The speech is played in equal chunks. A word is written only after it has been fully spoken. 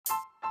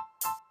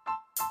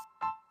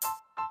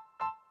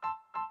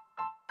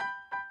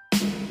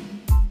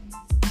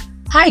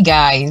Hi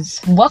guys,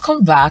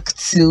 welcome back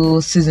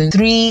to season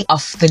 3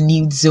 of the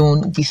Nude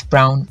Zone with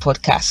Brown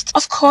podcast.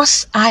 Of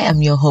course, I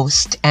am your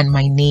host and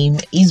my name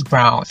is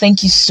Brown.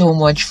 Thank you so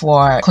much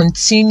for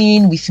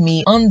continuing with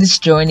me on this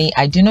journey.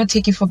 I do not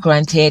take it for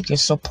granted, your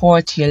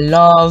support, your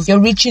love,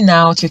 you're reaching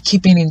out, you're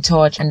keeping in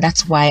touch, and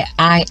that's why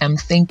I am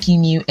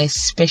thanking you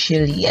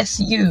especially. Yes,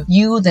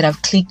 you that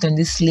have clicked on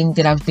this link,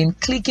 that have been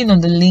clicking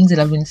on the links that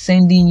I've been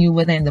sending you,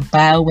 whether in the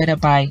bio, whether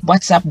by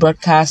WhatsApp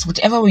broadcast,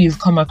 whichever way you've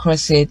come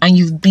across it, and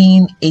you've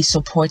been a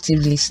supportive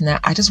listener.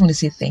 I just want to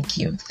say thank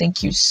you.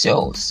 Thank you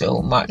so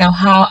much. Now,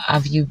 how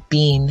have you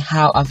been?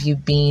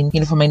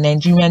 For my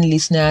Nigerian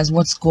listeners,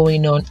 what's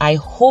going on? I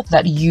hope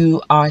that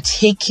you are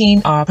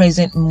taking our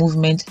present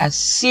movement as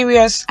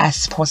serious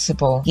as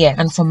possible. Yeah,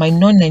 and for my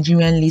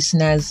non-Nigerian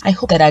listeners, I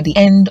hope that at the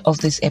end of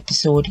this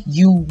episode,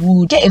 you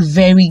would get a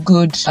very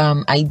good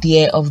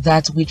idea of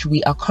that which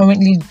we are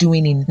currently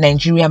doing in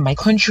Nigeria, my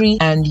country,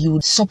 and you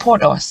would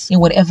support us in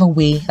whatever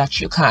way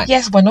that you can.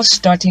 Yes, we're not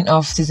starting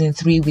off season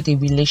 3 with a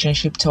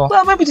relationship talk.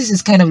 Well, maybe this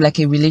is kind of like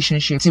a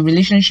relationship. It's a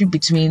relationship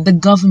between the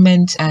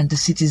government and the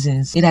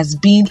citizens. It has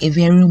been a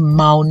very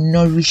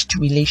malnourished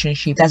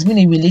relationship. It has been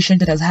a relationship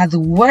that has had the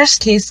worst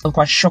case of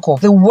kwashoko,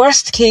 the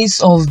worst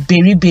case of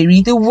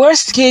beriberi, the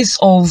worst case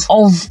of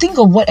think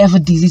of whatever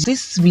disease.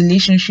 This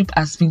relationship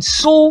has been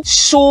so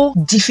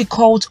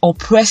difficult,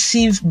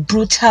 oppressive,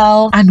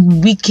 brutal,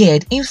 and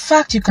wicked. In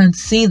fact, you can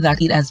say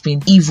that it has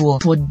been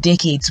evil for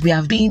decades. We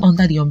have been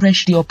under the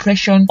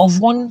oppression of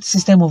one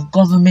system of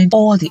government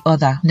or the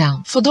other.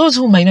 Now, for those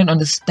who might not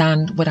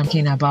understand what I'm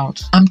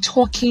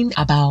talking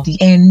about the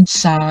End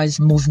SARS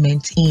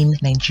movement in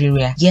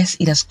Nigeria. Yes,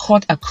 it has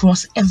cut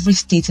across every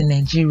state in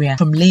Nigeria,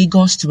 from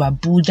Lagos to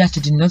Abuja to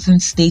the northern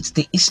states,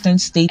 the eastern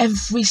state,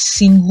 every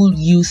single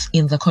youth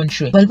in the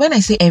country. Well, when I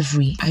say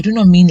every, I do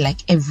not mean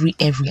like every,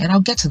 and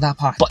I'll get to that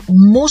part. But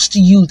most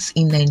youths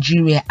in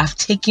Nigeria have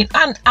taken,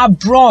 and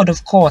abroad,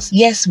 of course.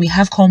 Yes, we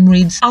have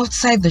comrades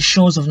outside the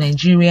shores of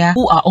Nigeria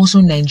who are also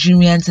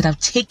Nigerians that have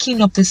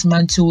taken up this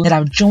mantle, that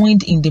have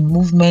joined in the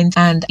movement,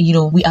 and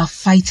we are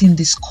fighting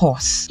this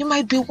cause. You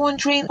might be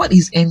wondering, what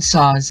is End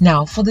SARS?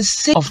 Now, for the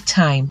sake of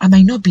time, I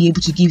might not be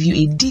able to give you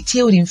a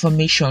detailed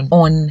information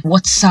on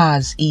what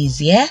SARS is,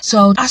 yeah? So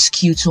I would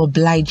ask you to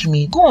oblige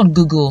me, go on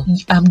Google,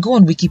 go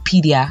on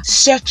Wikipedia,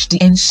 search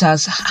the End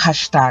SARS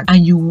hashtag,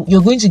 and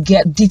you're going to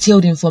get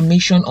detailed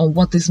information on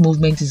what this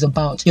movement is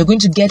about. You're going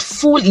to get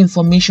full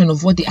information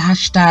of what the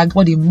hashtag,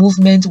 what the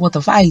movement, what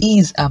the fight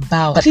is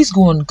about. But please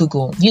go on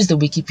Google, use the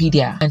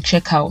Wikipedia, and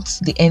check out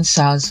the End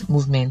SARS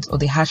movement or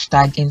the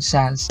hashtag End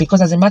SARS,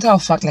 because as a matter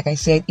of fact, like I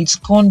said, it's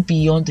gone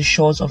beyond the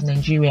shores of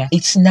Nigeria.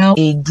 It's now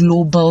a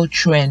global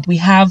trend. We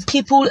have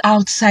people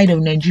outside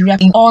of Nigeria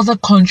in other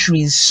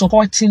countries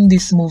supporting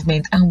this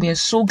movement, and we are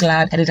so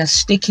glad that it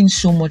has taken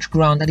so much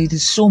ground, that it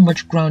is so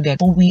much grounded.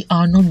 But we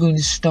are not going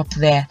to stop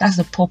there. That's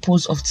the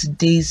purpose of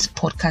today's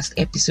podcast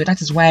episode.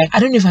 That is why I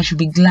don't know if I should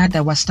be glad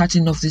that we're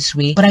starting off this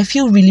way, but I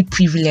feel really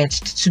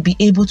privileged to be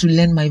able to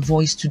lend my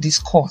voice to this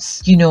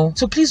cause,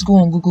 So please go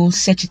on Google,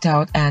 search it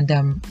out, and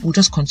we'll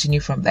just continue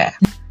from there.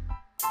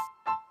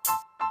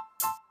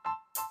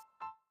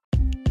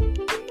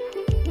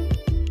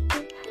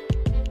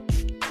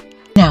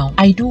 Now,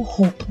 I do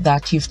hope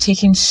that you've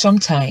taken some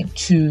time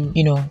to,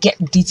 get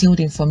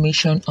detailed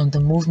information on the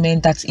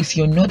movement. That's if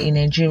you're not a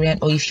Nigerian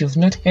or if you've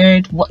not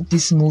heard what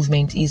this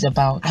movement is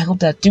about. I hope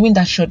that during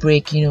that short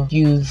break,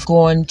 you've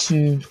gone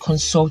to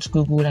consult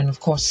Google and,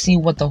 of course, see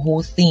what the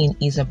whole thing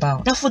is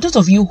about. Now, for those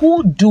of you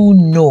who do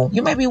know,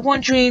 you might be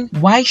wondering,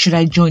 why should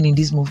I join in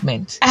this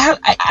movement?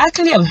 I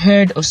actually have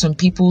heard of some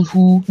people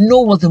who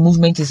know what the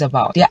movement is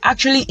about. They're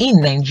actually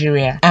in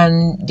Nigeria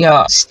and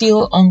they're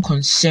still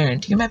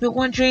unconcerned. You might be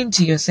wondering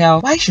to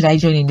yourself, why should I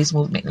join in this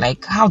movement?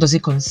 Like, how does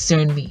it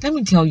concern me? Let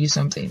me tell you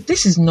something.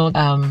 This is not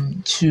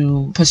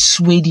to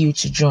persuade you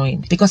to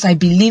join, because I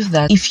believe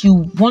that if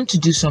you want to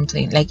do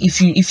something, like if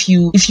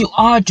you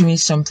are doing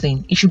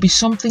something, it should be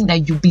something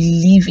that you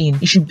believe in.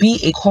 It should be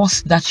a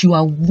cause that you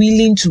are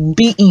willing to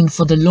be in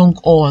for the long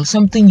haul,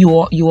 something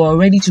you are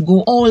ready to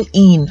go all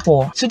in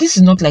for. So this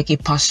is not like a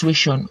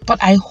persuasion, but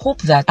I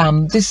hope that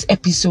this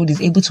episode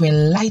is able to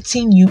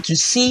enlighten you to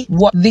see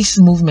what this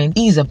movement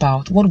is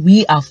about, what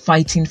we are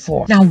fighting for.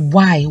 Now,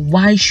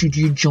 why should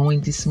you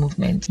join this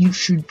movement? You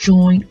should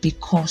join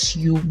because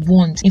you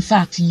want. In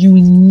fact, you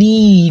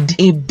need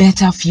a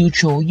better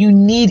future. You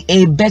need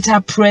a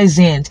better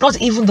present. Not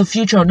even the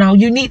future. Now,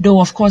 you need, though,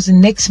 of course, the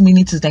next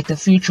minute is like the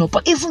future,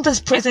 but even this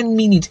present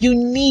minute, you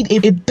need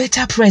a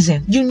better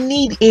present. You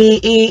need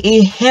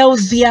a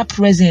healthier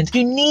present.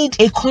 You need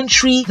a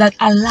country that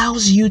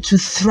allows you to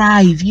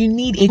thrive. You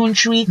need a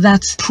country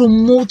that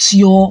promotes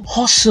your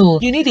hustle.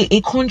 You need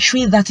a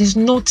country that is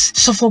not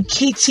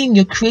suffocating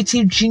your creative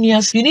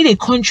indigenous. You need a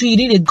country, you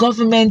need a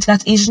government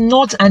that is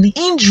not an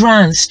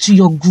hindrance to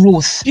your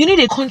growth. You need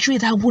a country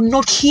that will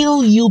not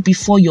kill you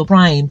before your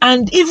prime.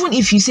 And even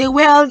if you say,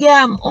 well,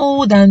 yeah, I'm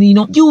old, and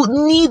you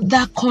need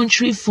that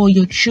country for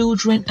your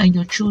children and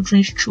your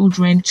children's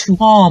children to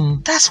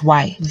come.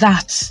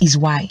 That is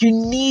why you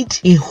need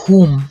a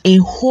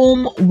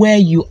home where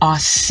you are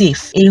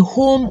safe, a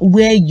home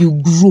where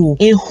you grow,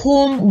 a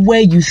home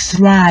where you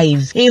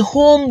thrive, a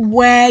home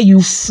where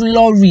you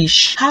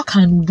flourish. How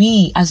can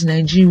we as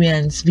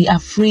Nigerians be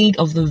afraid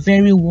of the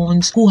very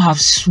ones who have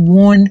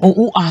sworn or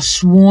who are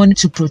sworn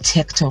to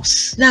protect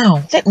us?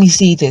 Now, let me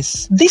say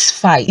this. This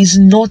fight is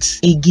not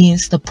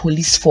against the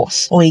police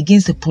force or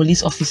against the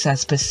police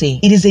officers per se.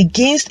 It is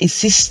against a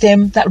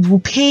system that will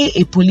pay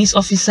a police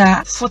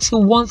officer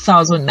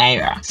 41,000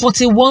 naira.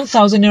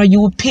 41,000 naira,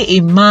 you will pay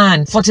a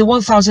man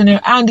 41,000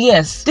 naira. And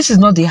yes, this is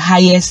not the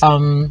highest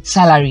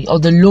salary or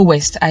the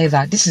lowest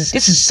either. This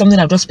is something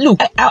I've just look.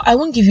 I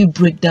won't give you a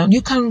breakdown.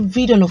 You can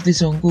read all of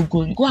this on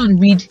Google. Go and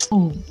read.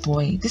 Oh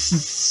boy, this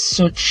is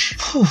such.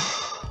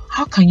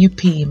 How can you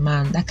pay a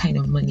man that kind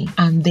of money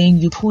and then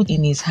you put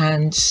in his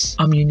hands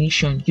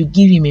ammunition, you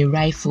give him a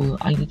rifle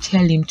and you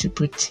tell him to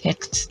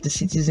protect the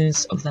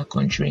citizens of that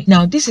country?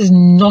 Now, this is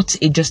not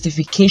a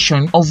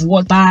justification of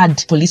what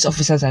bad police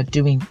officers are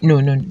doing. No,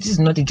 this is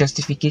not a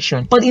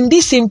justification. But in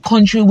this same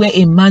country where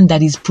a man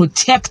that is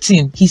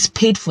protecting, he's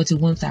paid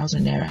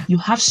 41,000 naira. You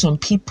have some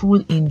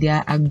people in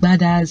their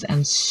agbadas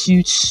and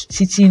suits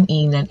sitting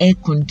in an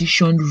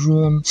air-conditioned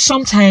room,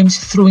 sometimes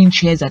throwing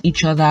chairs at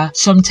each other,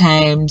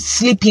 sometimes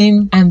sleeping,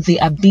 and they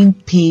are being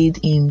paid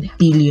in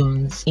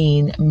billions,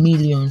 in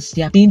millions.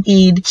 They are being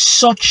paid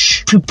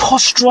such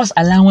preposterous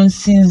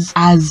allowances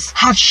as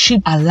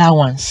hardship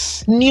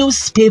allowance,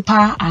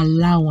 newspaper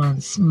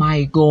allowance,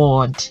 my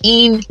God,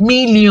 in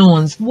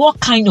millions.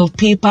 What kind of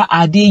paper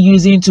are they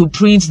using to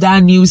print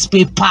that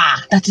newspaper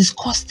that is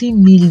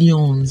costing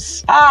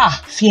millions?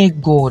 Fear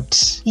God.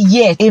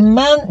 Yet a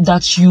man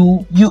that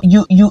you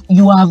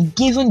have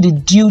given the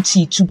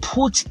duty to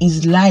put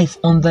his life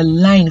on the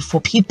line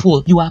for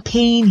people, you are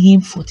paying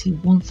him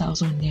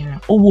 41,000 naira.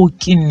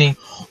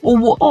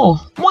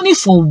 Money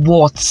for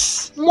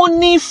what?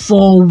 Money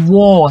for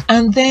what?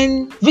 And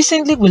then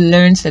recently we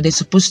learned that there's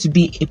supposed to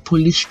be a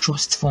police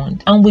trust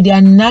fund. And with the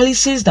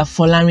analysis that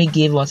Folari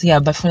gave us,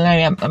 by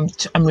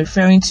Folari, I'm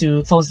referring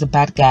to Falls the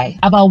bad guy.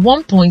 About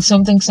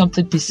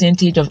 1%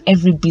 percentage of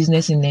every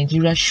business in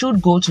Nigeria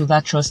should go to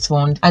that trust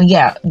fund. And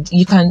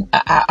you can.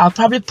 I'll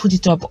probably put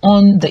it up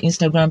on the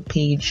Instagram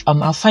page.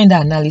 I'll find the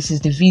analysis,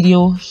 the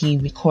video he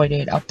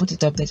recorded. I'll put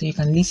it up there so you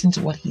can listen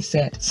to what he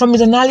said. From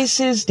his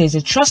analysis, there's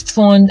a trust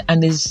fund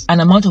and there's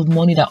an amount of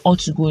money that ought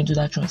to go into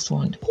that trust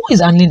fund. Who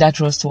is handling that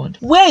trust fund?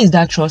 Where is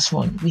that trust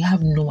fund? We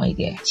have no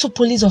idea. So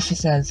police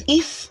officers,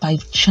 if by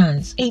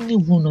chance any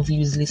one of you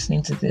is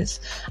listening to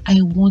this, I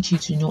want you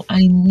to know,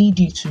 I need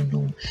you to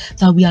know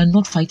that we are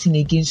not fighting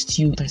against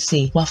you per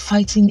se. We're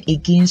fighting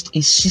against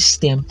a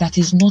system that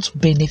is not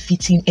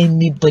benefiting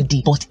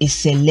anybody but a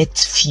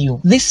select few.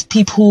 These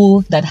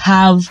people that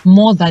have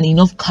more than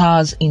enough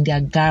cars in their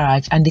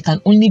garage and they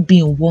can only be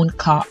in one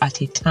car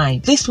at a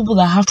time. These people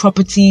that have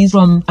properties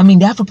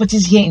they have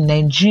properties here in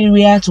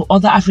Nigeria, to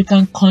other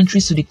African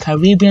countries, to the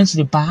Caribbean, to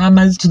the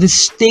Bahamas, to the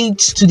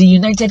States, to the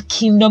United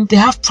Kingdom. They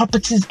have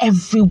properties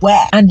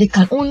everywhere and they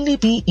can only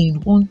be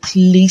in one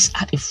place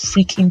at a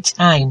freaking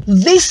time.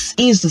 This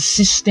is the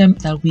system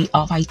that we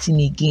are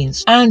fighting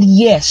against. And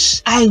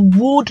yes, I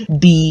would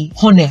be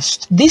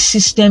honest, this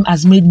system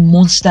has made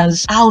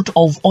monsters out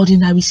of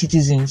ordinary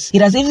citizens.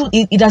 It has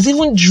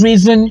even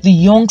driven the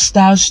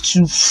youngsters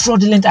to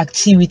fraudulent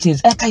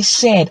activities. Like I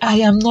said, I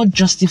am not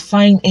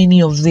justifying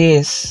any of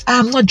this. I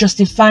am not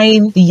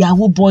justifying the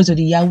Yahoo boys or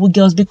the Yahoo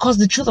girls, because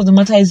the truth of the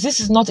matter is this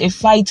is not a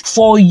fight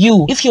for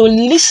you. If you're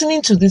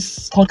listening to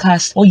this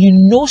podcast or you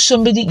know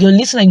somebody, you're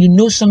listening and you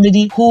know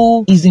somebody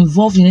who is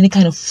involved in any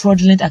kind of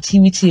fraudulent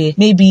activity,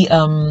 maybe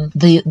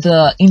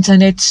the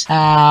internet,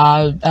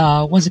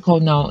 what's it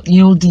called now?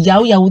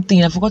 The Yahoo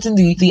thing. I've forgotten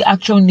the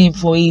actual name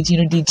for it,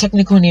 the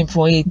technical name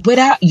for it.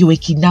 Whether you're a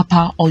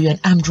kidnapper or you're an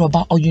armed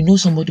robber or you know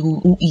somebody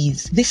who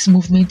is, this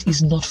movement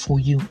is not for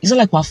you. It's not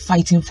like we're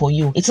fighting for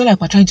you. It's not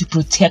like we're trying to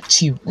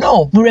protect you.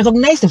 No, we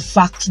recognize the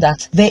fact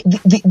that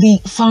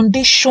the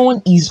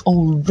foundation is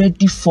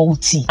already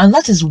faulty, and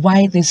that is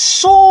why there's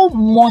so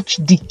much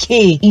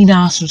decay in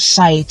our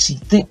society.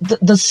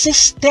 The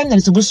system that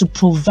is supposed to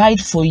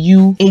provide for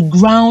you a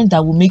ground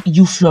that will make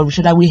you flourish,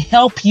 or that will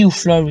help you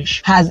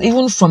flourish, has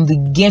even from the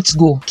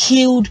get-go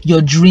killed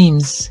your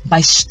dreams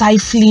by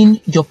stifling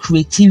your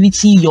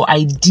creativity, your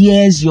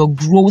ideas, your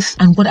growth,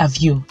 and what have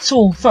you.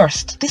 So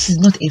first, This is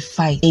not a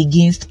fight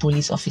against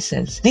police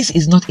officers. This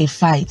is not a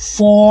fight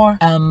for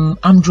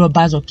armed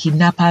robbers or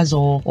kidnappers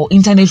or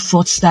internet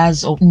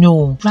fraudsters. Or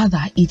no,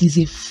 rather it is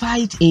a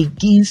fight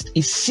against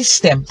a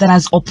system that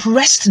has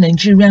oppressed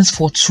Nigerians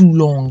for too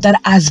long, that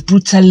has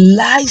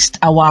brutalized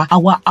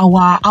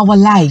our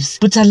lives,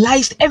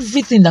 brutalized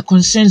everything that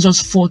concerns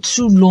us for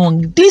too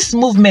long. This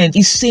movement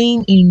is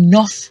saying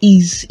enough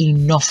is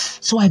enough.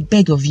 So I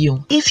beg of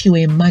you, if you're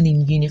a man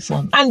in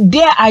uniform, and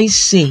dare I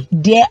say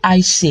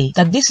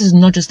that this is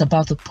not just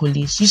about the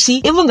police. You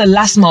see, even the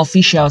last mile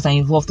officials are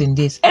involved in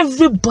this.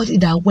 Everybody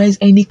that wears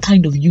any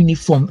kind of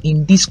uniform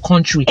in this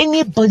country,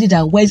 anybody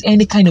that wears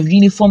any kind of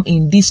uniform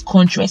in this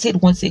country, I say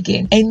it once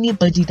again,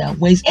 anybody that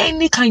wears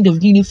any kind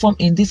of uniform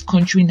in this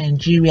country,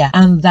 Nigeria,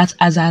 and that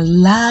has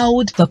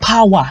allowed the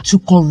power to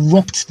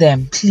corrupt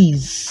them,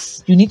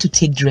 please, you need to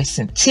take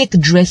dressing. Take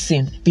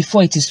dressing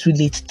before it is too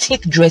late.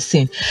 Take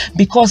dressing,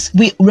 because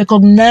we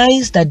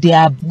recognize that there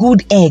are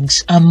good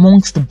eggs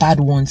amongst the bad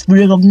ones. We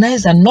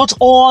recognize that not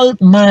all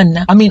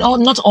men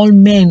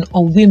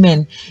or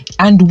women,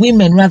 and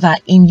women rather,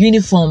 in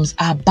uniforms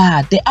are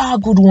bad. There are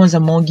good ones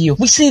among you.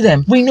 We see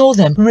them, we know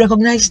them, we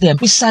recognize them,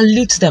 we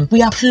salute them,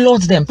 we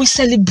applaud them, we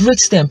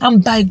celebrate them,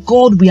 and by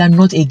God, we are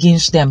not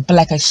against them. But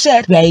like I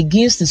said, we are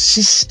against the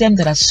system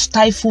that has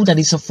stifled, that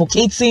is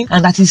suffocating,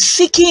 and that is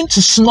seeking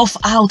to snuff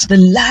out the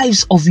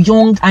lives of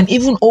young and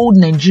even old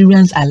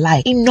Nigerians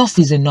alike. Enough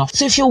is enough.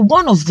 So if you're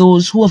one of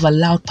those who have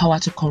allowed power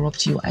to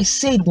corrupt you, I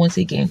say it once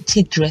again,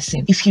 take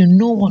dressing. If you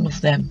know one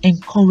of them,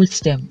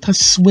 encourage them,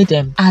 persuade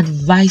them,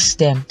 advise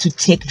them to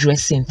take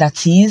dressing.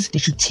 That is, they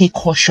should take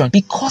caution,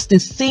 because the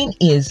thing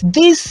is,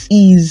 this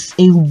is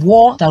a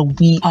war that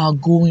we are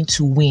going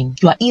to win.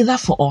 You are either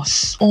for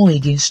us or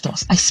against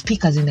us. I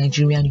speak as a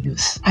Nigerian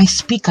youth.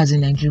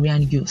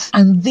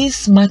 And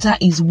this matter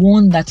is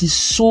one that is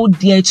so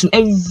dear to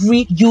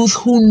every youth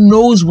who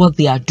knows what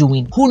they are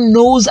doing, who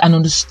knows and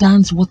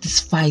understands what this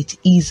fight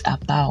is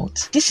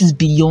about. This is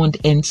beyond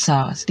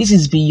NSAS. This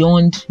is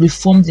beyond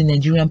reform the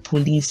Nigerian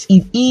police.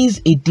 It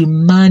is a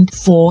demand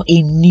for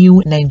a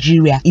new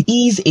Nigeria. It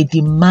is a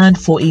demand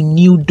for a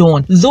new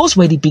dawn. Those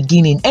were the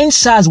beginning.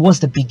 NSAS was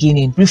the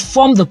beginning.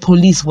 Reform the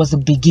police was the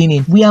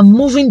beginning. We are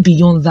moving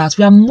beyond that.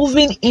 We are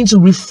moving into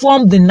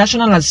reform the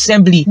National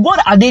Assembly.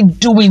 What are they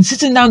doing?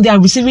 Sitting down there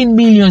receiving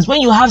millions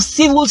when you have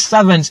civil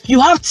servants,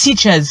 you have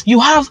teachers, you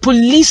have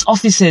police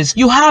officers,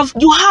 you have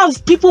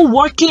people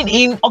working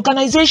in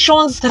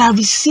organizations that are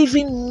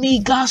receiving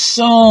mega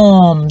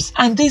sums,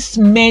 and these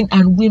men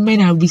and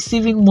women are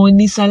receiving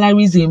money,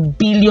 salaries in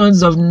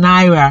billions of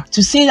naira.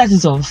 To say that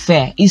is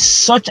unfair is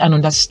such an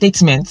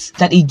understatement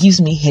that it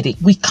gives me headache.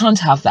 We can't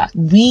have that.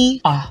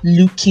 We are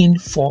looking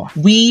for,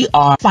 we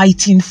are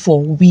fighting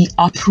for, we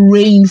are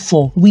praying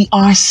for, we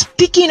are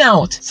speaking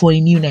out for a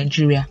new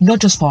Nigeria, not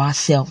just for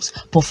ourselves,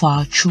 but for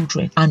our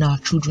children and our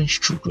children's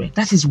children.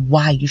 That is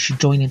why you should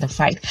join in the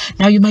fight.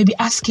 Now you might be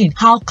asking,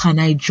 how can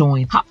I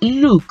join?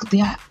 Look,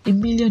 there are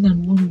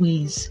 1,000,001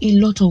 ways, a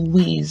lot of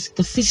ways.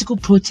 The physical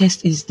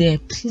protest is there.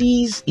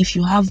 Please, if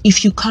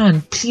you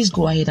can, please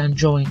go ahead and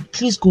join.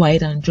 Please go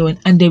ahead and join.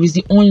 And there is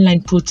the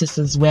online protest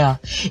as well.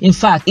 In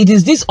fact, it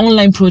is this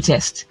online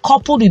protest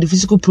coupled with the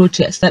physical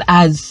protest that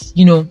has,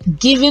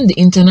 given the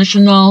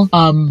international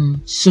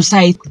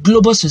society,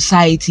 global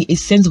society, a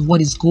sense of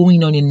what is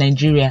going on in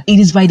Nigeria. It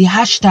is by the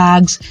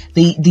hashtags,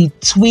 the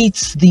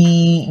tweets,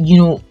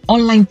 the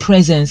online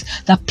presence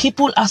that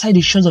people outside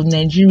the shores of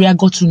Nigeria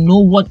got to know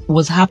what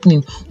was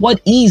happening,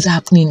 what is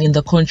happening in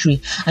the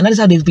country, and that is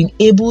how they've been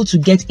able to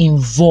get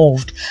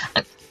involved.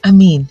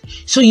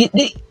 So you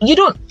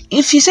don't.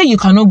 If you say you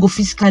cannot go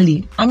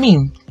physically,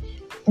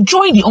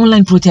 join the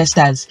online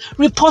protesters.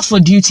 Report for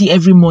duty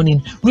every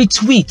morning.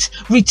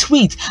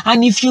 Retweet.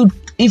 And if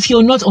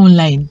you're not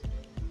online,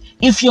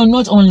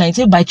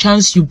 say by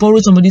chance you borrow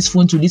somebody's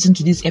phone to listen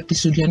to this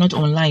episode, you're not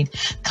online,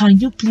 can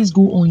you please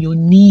go on your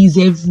knees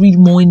every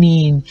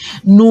morning,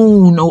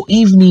 noon or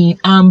evening,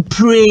 and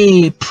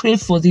pray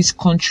for this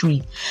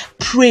country.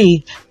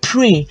 Pray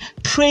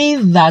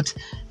that,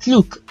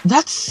 look,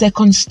 that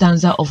second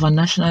stanza of our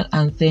national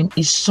anthem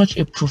is such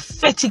a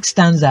prophetic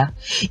stanza.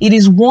 It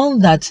is one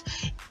that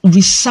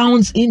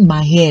resounds in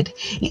my head.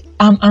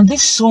 And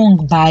this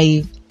song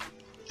by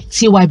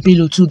T.Y.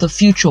 Bello, To the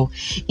Future,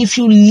 if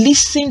you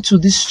listen to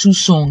these two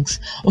songs,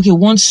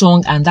 one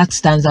song and that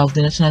stanza of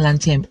the national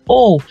anthem,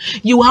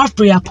 you have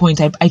prayer point.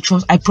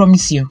 I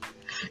promise you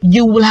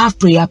will have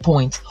prayer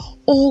point.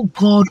 Oh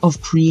God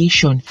of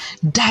creation,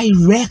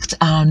 direct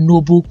our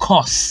noble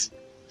course.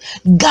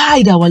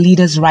 Guide our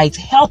leaders right.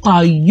 Help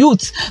our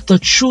youth the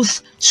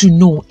truth to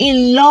know.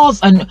 In love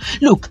and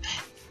look,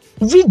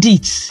 read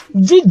it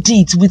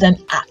with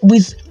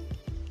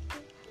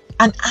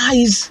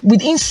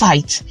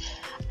insight,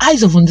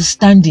 eyes of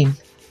understanding.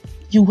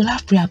 You will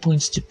have prayer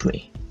points to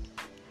pray.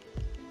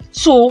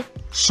 So,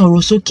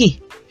 Sorosoke.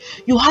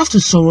 You have to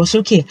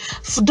Sorosoke.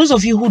 For those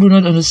of you who do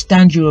not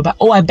understand Yoruba,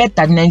 I bet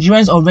that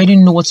Nigerians already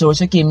know what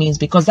Sorosoke means,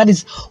 because that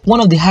is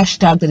one of the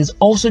hashtags that is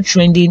also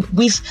trending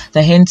with the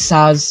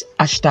NSAS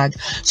hashtag.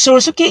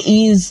 Sorosoke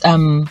is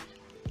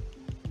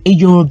a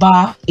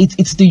Yoruba,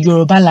 it's the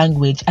Yoruba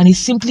language, and it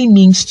simply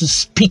means to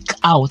speak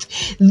out.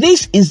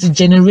 This is the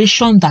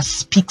generation that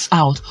speaks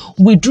out.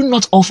 We do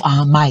not off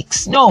our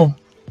mics. No,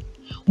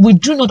 we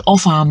do not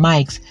off our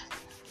mics.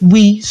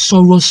 We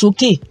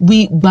sorosoke.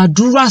 We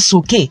badura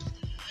soke.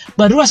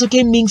 Badura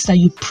soke means that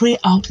you pray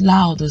out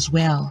loud as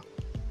well.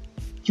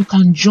 You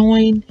can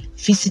join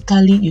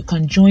physically, you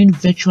can join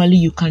virtually,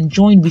 you can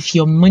join with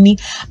your money.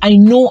 I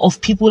know of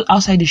people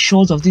outside the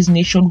shores of this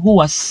nation who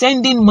are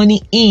sending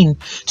money in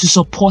to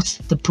support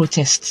the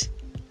protests.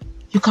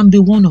 You can be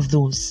one of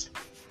those.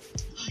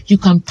 You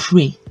can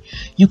pray,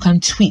 you can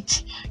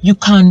tweet, you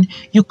can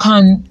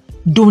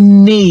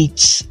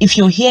donate. If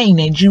you're here in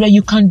Nigeria,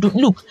 you can do.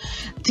 Look,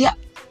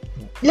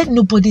 let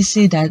nobody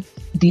say that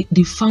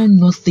they found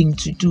nothing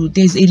to do.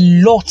 There's a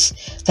lot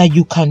that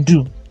you can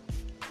do.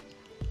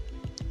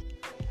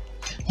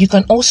 You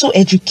can also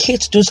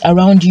educate those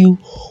around you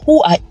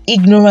who are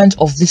ignorant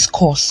of this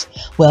cause.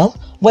 Well,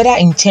 whether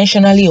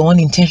intentionally or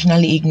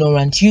unintentionally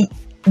ignorant, you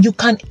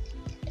can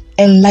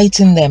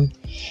enlighten them,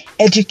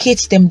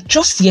 educate them.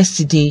 Just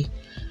yesterday,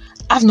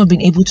 I've not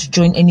been able to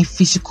join any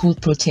physical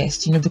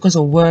protest, because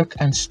of work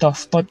and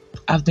stuff, but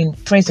I've been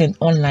present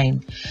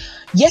online.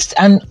 Yes,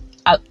 and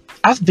I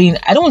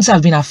don't want to say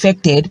I've been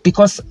affected,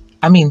 because,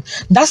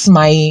 that's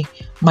my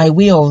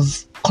way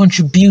of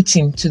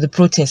contributing to the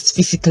protest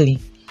physically.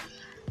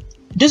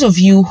 Those of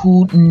you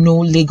who know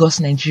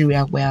Lagos,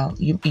 Nigeria well,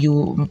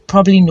 you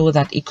probably know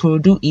that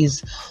Ikorodu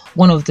is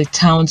one of the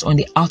towns on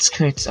the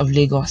outskirts of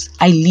Lagos.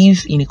 I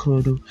live in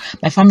Ikorodu.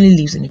 My family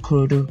lives in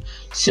Ikorodu.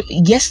 So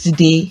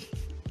yesterday,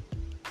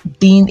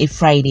 being a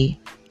Friday,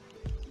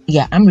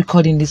 I'm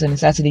recording this on a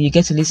Saturday. You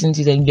get to listen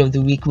to the end of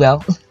the week.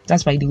 Well,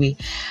 that's by the way.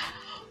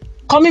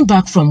 Coming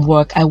back from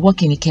work, I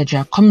work in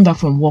Ikeja. Coming back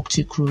from work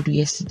to Ikorodu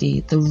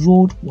yesterday, the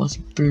road was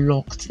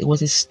blocked. It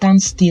was a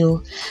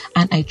standstill,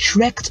 and I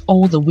trekked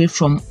all the way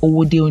from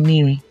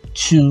Owode-Oniri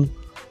to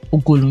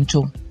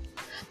Ogolonto.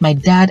 My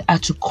dad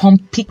had to come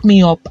pick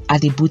me up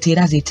at Ebute.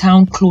 That's a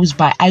town close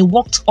by. I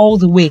walked all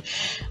the way.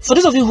 For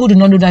those of you who do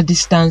not know that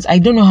distance, I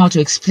don't know how to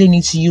explain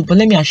it to you, but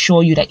let me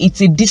assure you that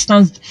it's a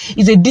distant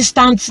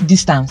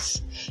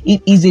distance.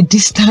 It is a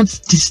distance.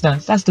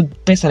 That's the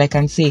best that I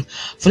can say.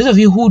 For those of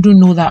you who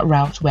don't know that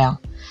route, well,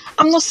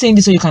 I'm not saying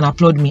this so you can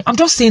applaud me. I'm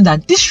just saying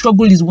that this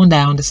struggle is one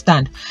that I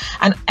understand.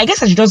 And I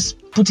guess I should just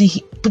put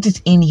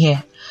it in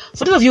here.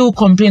 For those of you who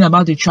complain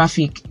about the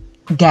traffic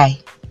guy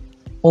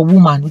or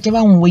woman,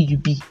 whichever one way you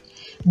be,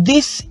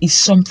 this is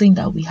something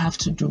that we have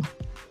to do.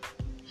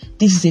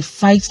 This is a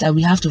fight that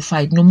we have to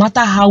fight. No matter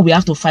how we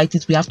have to fight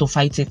it, we have to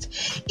fight it.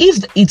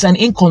 If it's an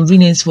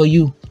inconvenience for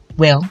you,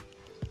 well,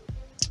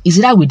 is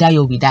either we die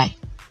or we die.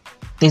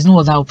 There's no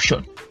other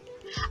option.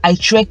 I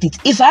trekked it.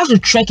 If I have to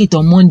trek it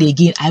on Monday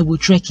again, I will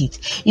trek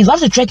it. If I have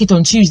to trek it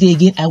on Tuesday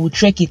again, I will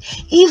trek it.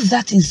 If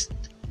that is,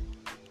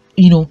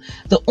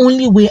 the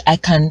only way I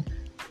can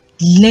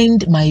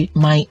lend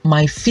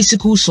my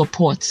physical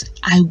support,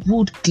 I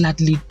would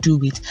gladly do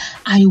it.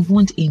 I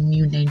want a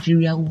new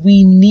Nigeria.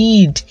 We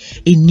need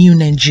a new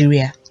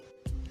Nigeria.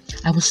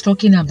 I was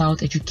talking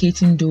about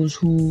educating those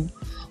who,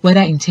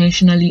 whether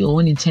intentionally or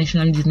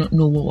unintentionally, did not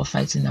know what we're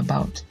fighting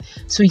about.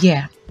 So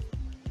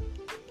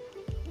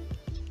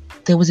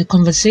there was a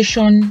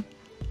conversation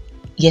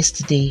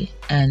yesterday,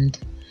 and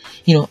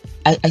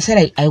I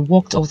said I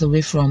walked all the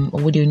way from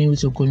Owode-Oniri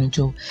to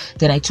Ogolonto.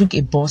 Then I took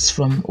a bus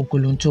from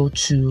Ogolonto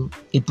to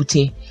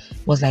Ebute.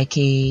 It was like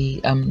a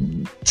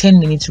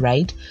 10-minute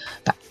ride,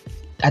 but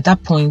at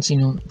that point,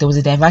 there was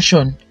a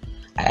diversion.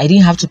 I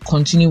didn't have to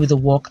continue with the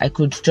walk. I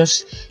could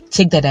just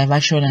take the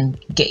diversion and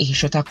get a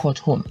shorter cut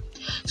home.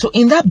 So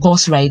in that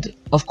bus ride,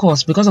 of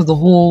course, because of the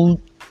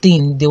whole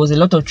thing, there was a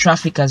lot of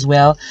traffic as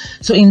well.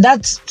 So in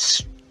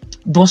that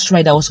bus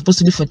ride that was supposed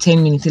to be for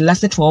 10 minutes, it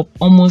lasted for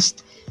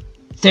almost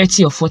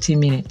 30 or 40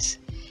 minutes.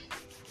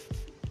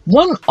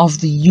 One of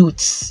the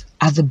youths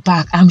at the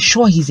back, I'm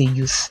sure he's a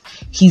youth.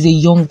 He's a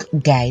young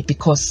guy,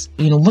 because,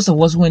 most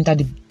of us who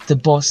entered the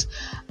bus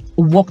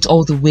walked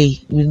all the way.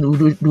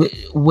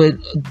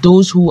 With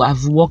those who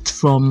have walked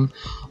from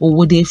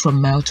Owode,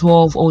 from mile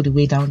 12 all the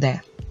way down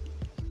there.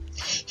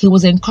 He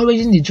was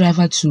encouraging the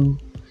driver to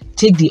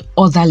take the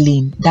other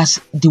lane. That's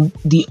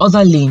the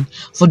other lane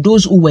for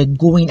those who were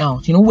going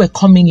out. Who were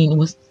coming in. He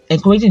was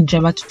encouraging the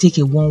driver to take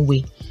a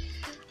one-way.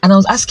 And I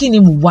was asking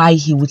him why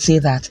he would say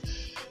that.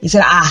 He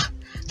said,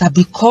 that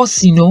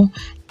because,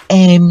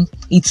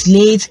 it's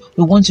late,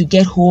 we want to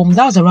get home.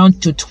 That was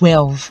around to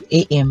 12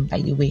 a.m., by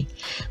the way.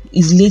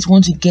 It's late, we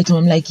want to get home.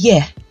 I'm like,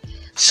 yeah,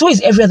 so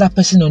is every other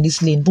person on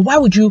this lane. But why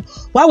would you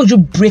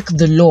break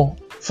the law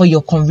for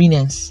your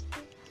convenience?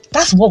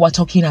 That's what we're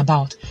talking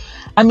about.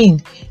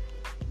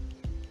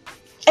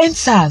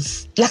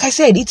 NSAS, like I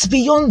said, it's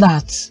beyond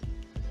that.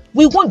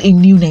 We want a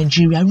new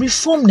Nigeria,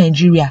 reform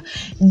Nigeria.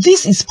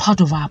 This is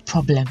part of our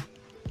problem.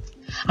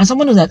 And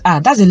someone knows that,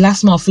 that's a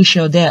LASMA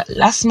official there.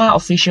 LASMA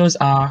officials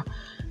are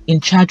in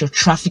charge of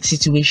traffic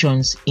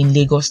situations in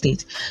Lagos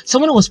State.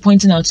 Someone was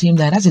pointing out to him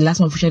that that's a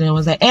LASMA official, and I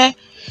was like, if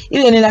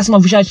any LASMA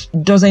official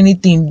does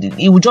anything,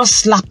 he will just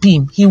slap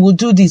him. He will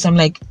do this. I'm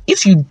like,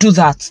 if you do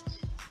that,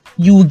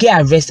 you will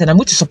get arrested. I'm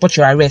going to support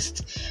your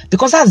arrest,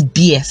 because that's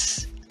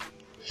BS.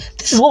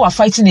 This is what we're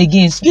fighting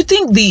against. You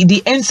think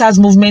the NSAS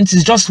movement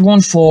is just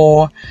one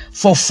for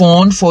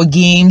fun, for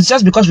games,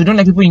 just because we don't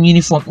like people in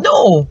uniform?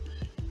 No.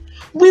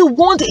 We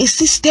want a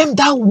system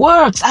that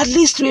works, at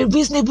least to a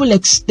reasonable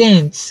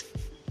extent.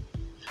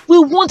 We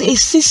want a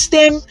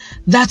system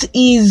that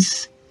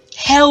is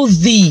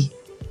healthy.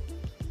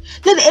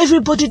 Let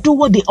everybody do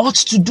what they ought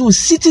to do,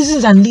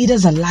 citizens and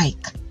leaders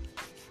alike.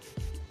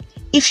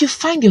 If you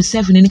find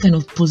yourself in any kind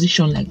of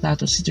position like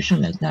that or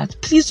situation like that,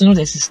 please do not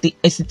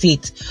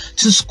hesitate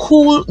to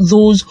school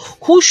those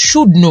who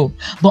should know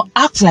but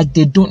act like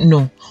they don't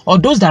know, or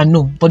those that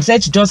know but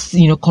decide to just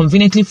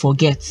conveniently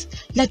forget.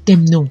 Let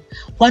them know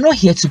we're not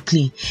here to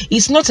play.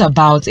 It's not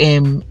about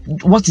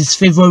what is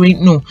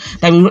favoring. No,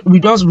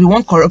 that we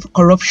want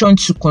corruption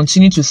to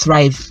continue to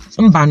thrive.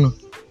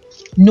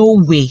 No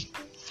way.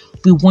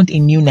 We want a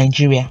new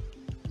Nigeria.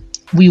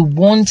 We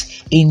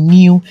want a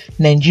new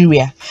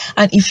Nigeria.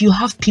 And if you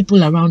have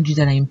people around you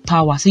that are in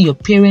power, say your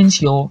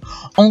parents, your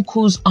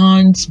uncles,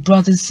 aunts,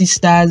 brothers,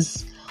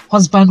 sisters,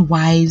 husband,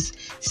 wives,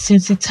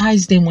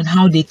 sensitize them on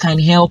how they can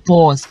help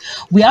us.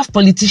 We have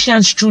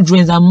politicians'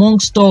 children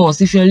amongst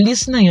us. If you're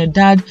listening, your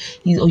dad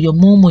or your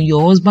mom or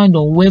your husband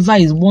or whoever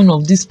is one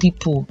of these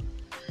people,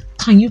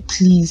 can you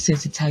please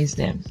sensitize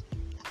them?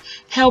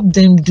 Help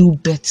them do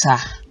better.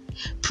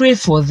 Pray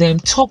for them,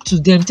 talk to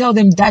them, tell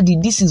them, Daddy,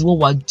 this is what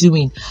we're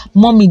doing.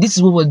 Mommy, this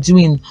is what we're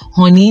doing.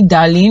 Honey,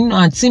 darling,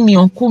 auntie me,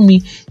 uncle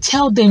me,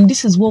 tell them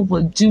this is what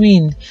we're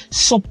doing.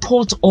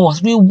 Support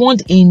us. We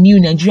want a new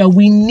Nigeria.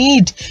 We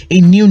need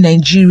a new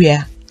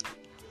Nigeria.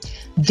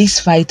 This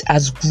fight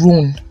has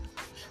grown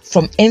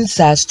from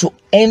NSAS to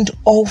end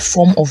all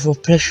form of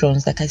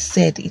oppressions. Like I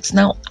said, it's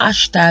now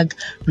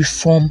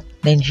 #reform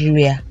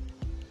Nigeria.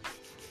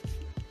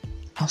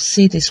 I'll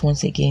say this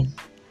once again.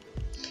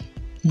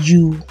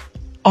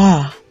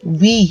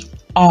 We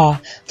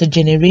are the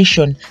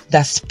generation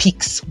that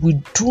speaks. We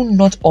do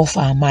not off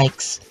our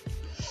mics.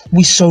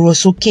 We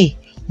sorosoke,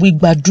 we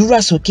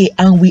gbadurasoke,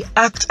 and we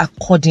act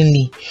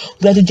accordingly.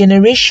 We are the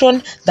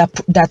generation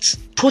that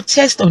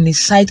protest on the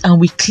site and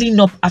we clean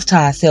up after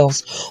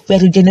ourselves. We are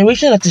the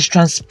generation that is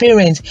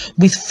transparent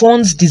with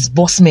funds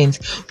disbursement.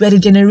 We are the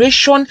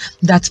generation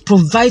that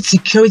provides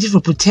security for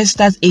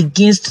protesters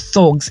against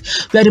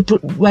thugs. We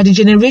are the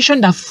generation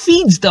that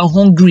feeds the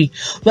hungry.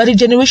 We are the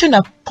generation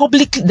that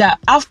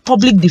have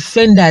public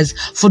defenders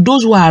for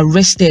those who are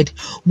arrested.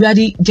 We are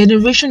the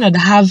generation that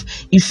have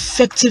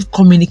effective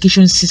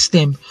communication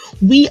system.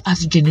 We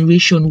as a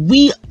generation,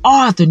 we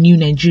are the new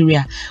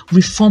Nigeria.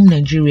 Reform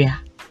Nigeria.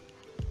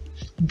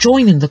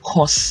 Join in the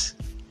cause.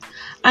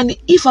 And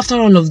if after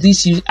all of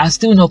this you are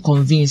still not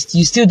convinced,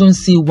 you still don't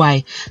see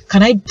why,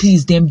 can I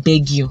please then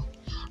beg you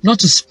not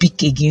to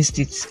speak against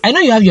it? I know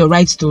you have your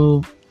right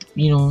to,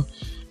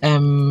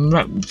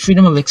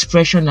 freedom of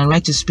expression and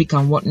right to speak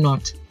and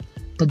whatnot,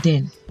 but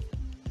then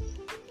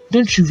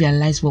don't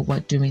trivialize what we're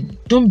doing.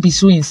 Don't be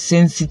so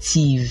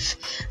insensitive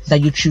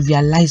that you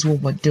trivialize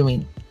what we're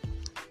doing.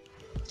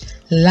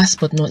 Last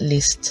but not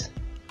least,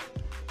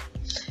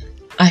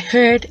 I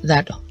heard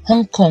that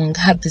Hong Kong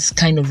had this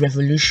kind of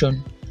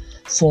revolution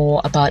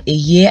for about 1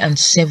 year and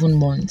 7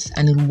 months,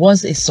 and it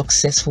was a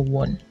successful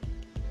one.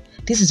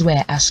 This is where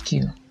I ask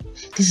you,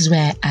 this is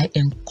where I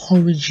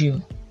encourage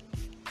you.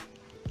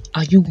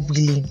 Are you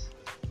willing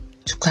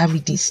to carry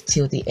this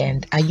till the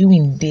end? Are you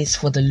in this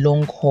for the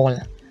long haul?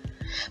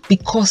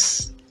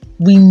 Because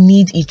we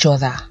need each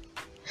other.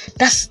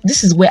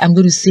 This is where I'm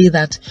going to say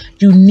that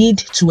you need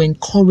to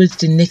encourage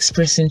the next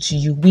person to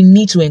you. We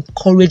need to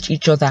encourage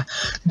each other.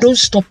 Don't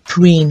stop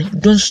praying.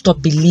 Don't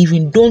stop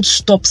believing. Don't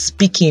stop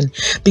speaking,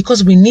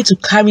 because we need to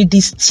carry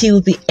this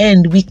till the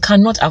end. We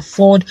cannot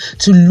afford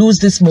to lose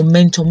this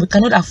momentum. We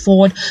cannot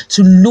afford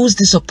to lose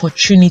this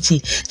opportunity,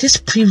 this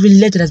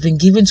privilege that has been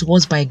given to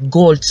us by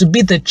God to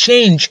be the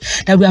change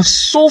that we have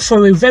sought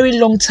for a very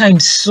long time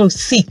so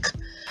seek.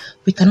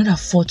 We cannot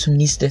afford to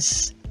miss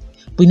this.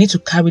 We need to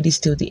carry this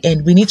till the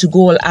end. We need to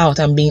go all out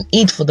and be in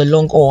it for the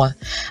long haul.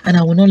 And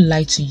I will not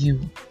lie to you.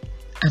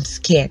 I'm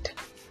scared.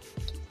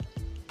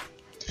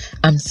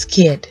 I'm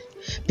scared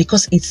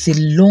because it's a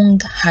long,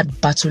 hard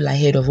battle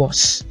ahead of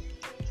us.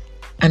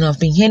 And I've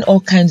been hearing all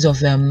kinds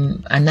of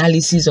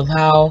analysis of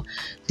how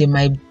they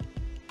might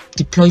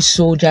deploy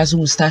soldiers who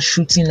will start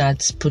shooting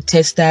at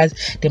protesters.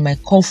 They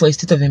might call for a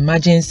state of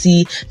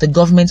emergency. The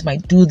government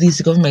might do this.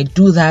 The government might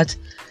do that.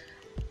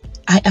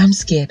 I am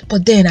scared.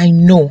 But then I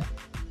know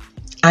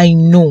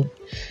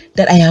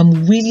that I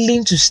am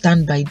willing to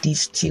stand by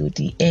this till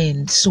the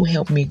end. So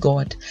help me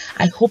God.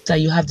 I hope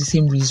that you have the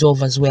same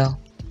resolve as well.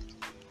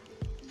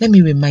 Let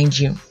me remind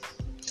you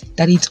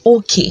that it's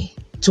okay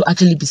to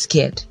actually be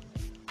scared.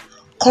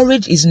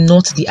 Courage is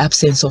not the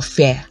absence of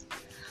fear,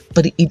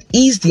 but it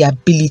is the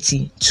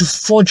ability to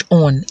forge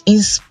on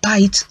in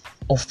spite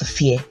of the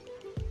fear.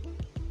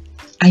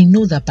 I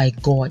know that by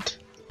God,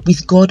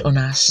 with God on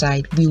our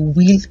side, we will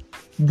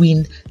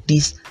win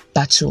this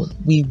battle.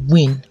 We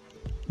win.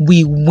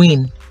 We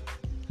win.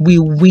 We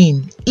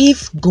win.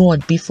 If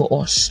God be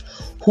for us,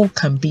 who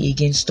can be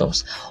against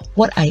us?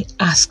 What I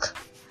ask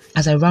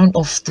as I round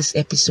off this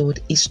episode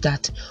is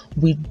that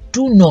we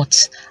do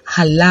not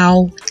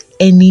allow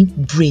any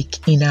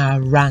break in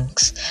our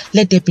ranks.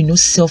 Let there be no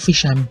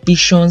selfish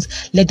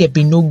ambitions. Let there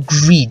be no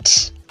greed.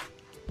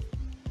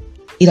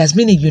 It has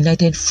been a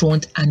united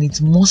front and it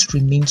must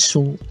remain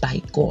so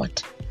by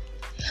God.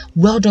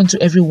 Well done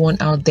to everyone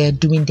out there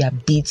doing their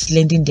bits,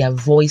 lending their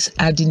voice,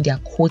 adding their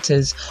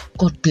quotas.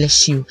 God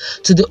bless you.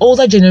 To the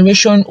older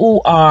generation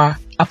who are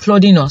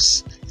applauding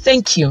us,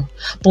 thank you.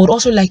 But would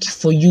also like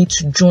for you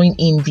to join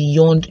in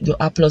beyond your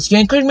applause. Your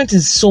encouragement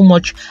is so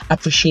much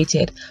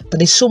appreciated, but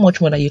there's so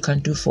much more that you can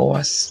do for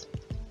us.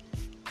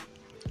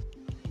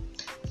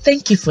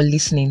 Thank you for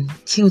listening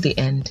till the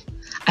end.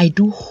 I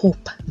do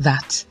hope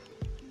that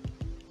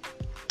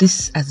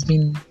this has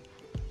been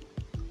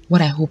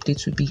what I hoped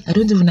it would be. I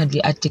don't even have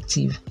the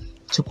adjective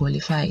to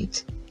qualify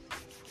it.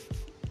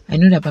 I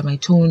know that by my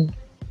tone,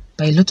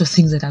 by a lot of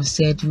things that I've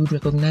said, you would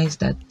recognize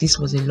that this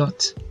was a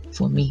lot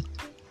for me.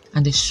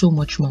 And there's so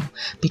much more,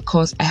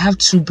 because I have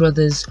two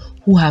brothers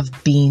who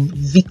have been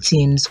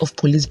victims of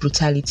police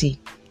brutality.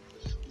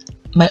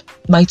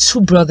 My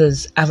two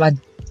brothers have at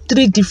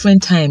 3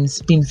 different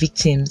times been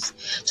victims.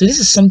 So this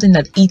is something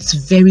that hits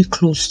very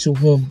close to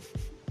home.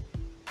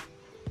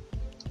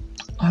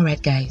 All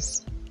right,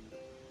 guys.